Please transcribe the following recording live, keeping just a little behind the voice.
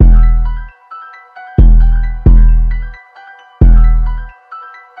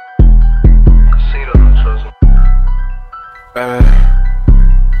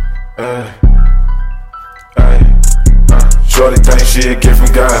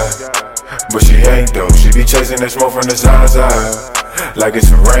but she ain't though. She be chasing that smoke from the Zaza, like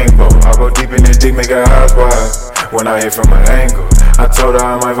it's a rainbow. I go deep in this dick, make her eyes wide. When I hit from an angle, I told her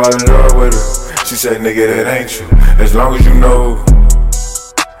I might fall in love with her. She said, nigga, that ain't you. As long as you know,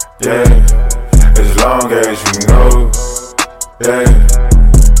 yeah. As long as you know, yeah.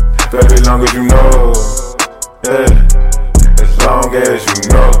 Baby, as long as you know, yeah. As long as you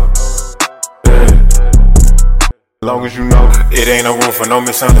know, yeah. As long as you know, it ain't no room for no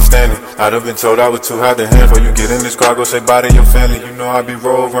misunderstanding. I done been told I was too hot to handle. Before you get in this car, go say bye to your family. You know I be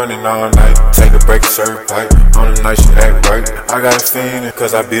road running all night. Take a break, serve pipe. On the night she act right. I got a feeling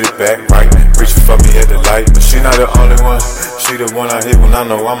cause I beat it back right. Reaching for me at the light, but she not the only one. She the one I hit when I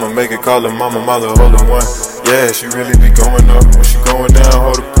know I'ma make it. Call her mama, mother, holding one. Yeah, she really be going up. When she going down,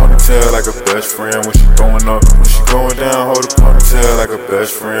 hold a ponytail like a best friend. When she throwing up, when she going down, hold a ponytail like a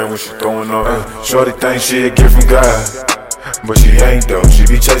best friend. When she throwing up, shorty think she a gift from God, but she ain't though. She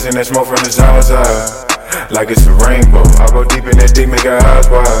be chasing that smoke from the Zaza, like it's a rainbow. I go deep in that dick, make her eyes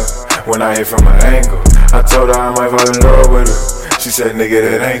wide. When I hit from an angle, I told her I might fall in love with her. She said, nigga,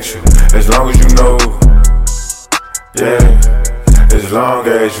 that ain't you. As long as you know, yeah. As long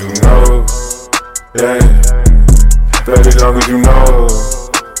as you know, yeah. Baby, as long as you know,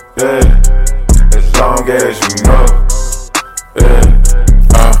 yeah. As long as you know, yeah.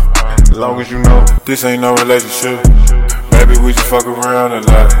 As long as you know, this ain't no relationship. Maybe we just fuck around a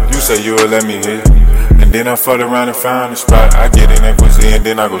lot. You say you'll let me hit, and then I fuck around and find a spot. I get in that pussy and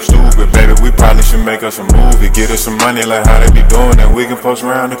then I go stupid. Baby, we probably should make us a movie. Get us some money like how they be doing, and we can post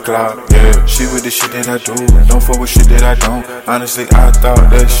around the clock. Yeah, she with the shit that I do, don't fuck with shit that I don't. Honestly, I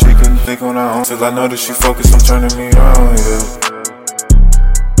thought that she couldn't think on her own, till I know that she focused on turning me on, yeah.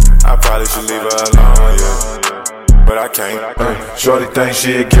 I probably should leave her alone, yeah, but I can't. Shorty think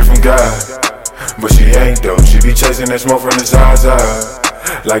she a gift from God, but she ain't though. She be chasing that smoke from the Zaza,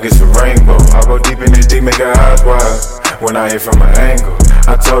 like it's a rainbow. I go deep in this dick, make her eyes wide. When I hit from an angle,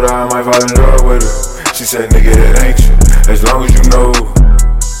 I told her I might fall in love with her. She said, nigga, that ain't you. As long as you know,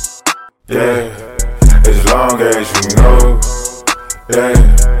 yeah. As long as you know, yeah.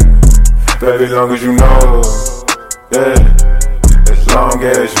 Baby, as long as you know, yeah. As long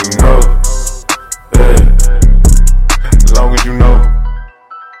as you know, yeah.